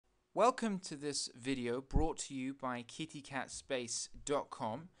Welcome to this video brought to you by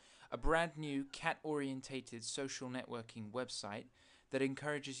kittycatspace.com, a brand new cat-orientated social networking website that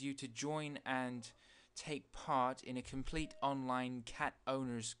encourages you to join and take part in a complete online cat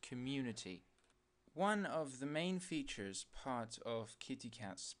owners community. One of the main features part of Kitty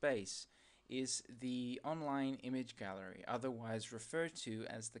Cat Space is the online image gallery, otherwise referred to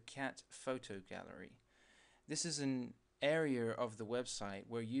as the cat photo gallery. This is an area of the website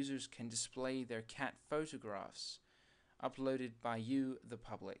where users can display their cat photographs uploaded by you, the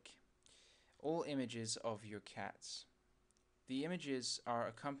public. All images of your cats. The images are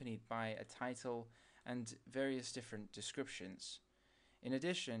accompanied by a title and various different descriptions. In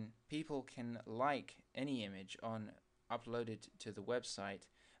addition, people can like any image uploaded to the website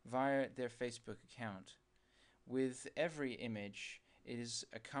via their Facebook account. With every image, it is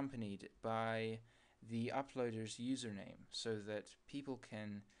accompanied by the uploader's username so that people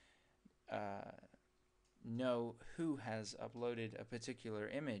can know who has uploaded a particular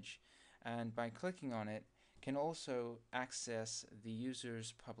image, and by clicking on it can also access the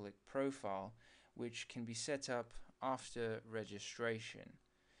user's public profile, which can be set up after registration.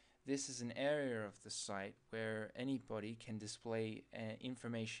 This is an area of the site where anybody can display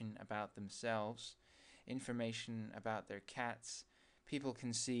information about themselves, information about their cats. People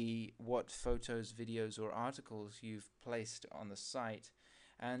can see what photos, videos, or articles you've placed on the site,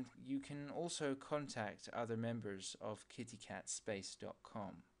 and you can also contact other members of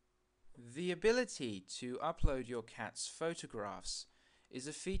kittycatspace.com. The ability to upload your cat's photographs is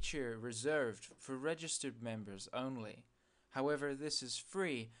a feature reserved for registered members only. However, this is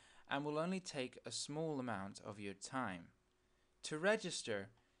free and will only take a small amount of your time. To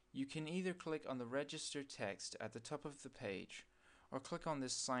register, you can either click on the register text at the top of the page or click on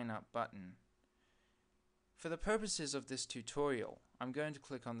this sign up button. For the purposes of this tutorial, I'm going to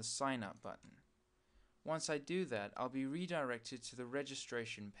click on the sign up button. Once I do that, I'll be redirected to the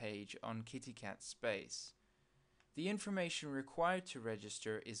registration page on Kitty Cat Space. The information required to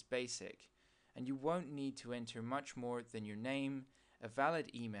register is basic, and you won't need to enter much more than your name, a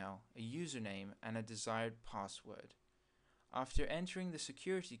valid email, a username, and a desired password. After entering the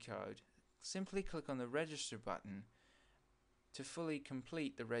security code, simply click on the register button to fully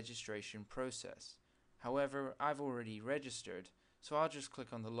complete the registration process. However, I've already registered, so I'll just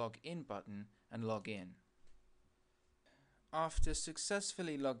click on the login button and log in. After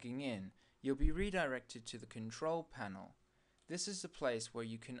successfully logging in, you'll be redirected to the control panel. This is the place where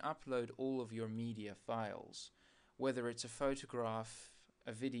you can upload all of your media files. Whether it's a photograph,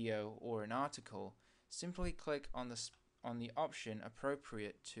 a video, or an article, simply click on the option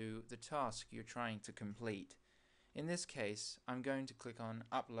appropriate to the task you're trying to complete. In this case, I'm going to click on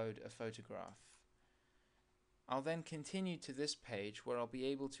Upload a Photograph. I'll then continue to this page where I'll be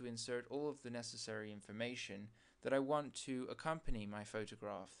able to insert all of the necessary information that I want to accompany my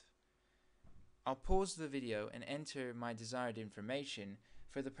photograph. I'll pause the video and enter my desired information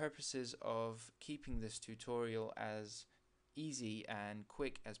for the purposes of keeping this tutorial as easy and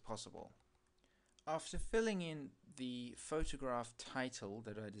quick as possible. After filling in the photograph title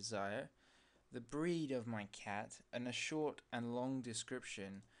that I desire, the breed of my cat, and a short and long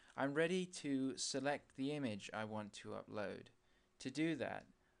description, I'm ready to select the image I want to upload. To do that,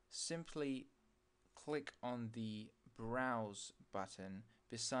 simply click on the Browse button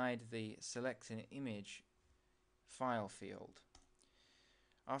beside the Select an Image file field.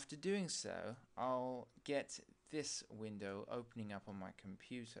 After doing so, I'll get this window opening up on my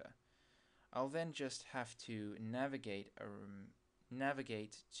computer. I'll then just have to navigate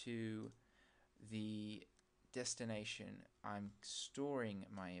to the destination I'm storing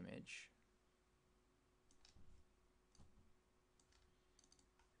my image,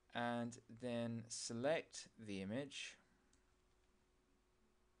 and then select the image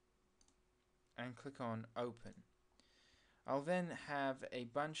and click on Open. I'll then have a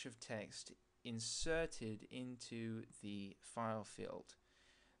bunch of text inserted into the file field.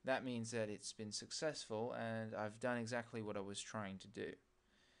 That means that it's been successful and I've done exactly what I was trying to do.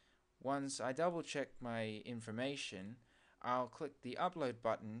 Once I double check my information, I'll click the Upload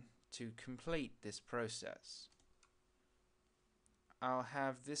button to complete this process. I'll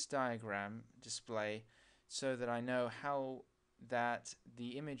have this diagram display so that I know how that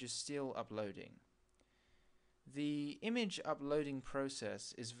the image is still uploading. The image uploading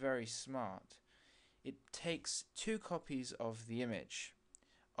process is very smart. It takes 2 copies of the image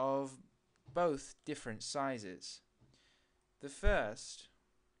of both different sizes. The first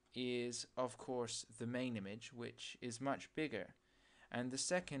is, of course, the main image, which is much bigger, and the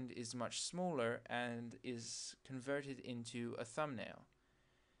second is much smaller and is converted into a thumbnail.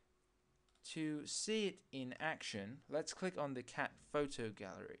 to see it in action, let's click on the cat photo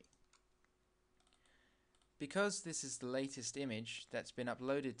gallery. Because this is the latest image that's been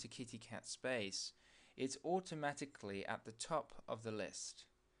uploaded to Kitty Cat Space, it's automatically at the top of the list.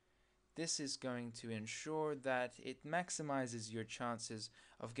 This is going to ensure that it maximizes your chances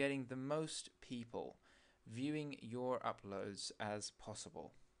of getting the most people viewing your uploads as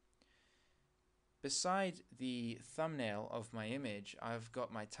possible. Beside the thumbnail of my image, I've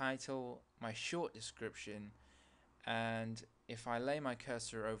got my title, my short description, and if I lay my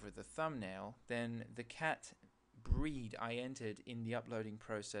cursor over the thumbnail, then the cat breed I entered in the uploading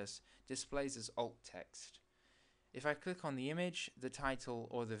process displays as alt text. If I click on the image, the title,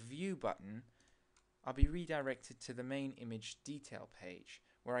 or the view button, I'll be redirected to the main image detail page,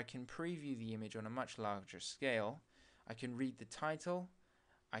 where I can preview the image on a much larger scale. I can read the title,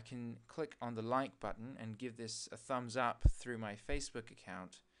 I can click on the like button and give this a thumbs up through my Facebook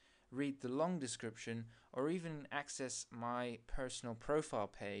account, read the long description, or even access my personal profile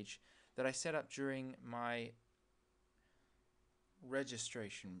page that I set up during my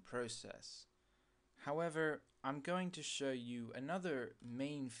registration process. However, I'm going to show you another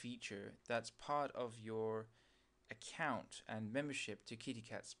main feature that's part of your account and membership to Kitty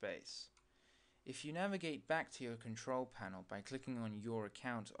Cat Space. If you navigate back to your control panel by clicking on your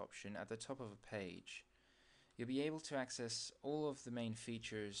account option at the top of a page, you'll be able to access all of the main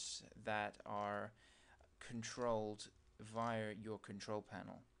features that are controlled via your control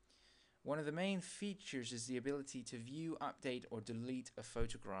panel. One of the main features is the ability to view, update, or delete a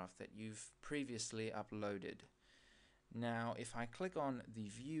photograph that you've previously uploaded. Now, if I click on the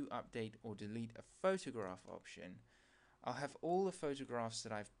View, Update, or Delete a Photograph option, I'll have all the photographs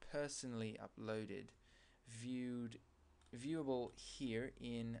that I've personally uploaded viewable here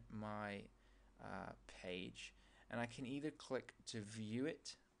in my page, and I can either click to view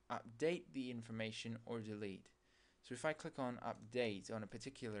it, update the information, or delete. So if I click on update on a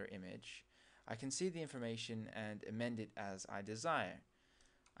particular image, I can see the information and amend it as I desire.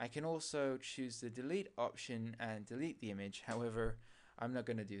 I can also choose the delete option and delete the image, however, I'm not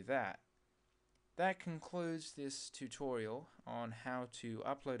going to do that. That concludes this tutorial on how to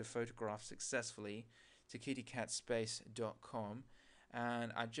upload a photograph successfully to kittycatspace.com,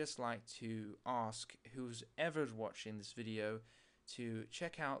 and I'd just like to ask who's ever watching this video to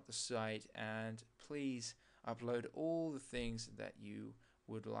check out the site and please upload all the things that you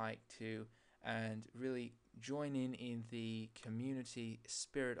would like to and really join in the community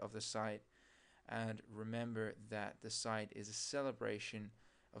spirit of the site, and remember that the site is a celebration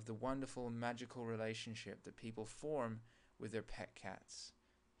of the wonderful magical relationship that people form with their pet cats.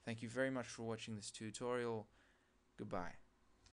 Thank you very much for watching this tutorial. Goodbye.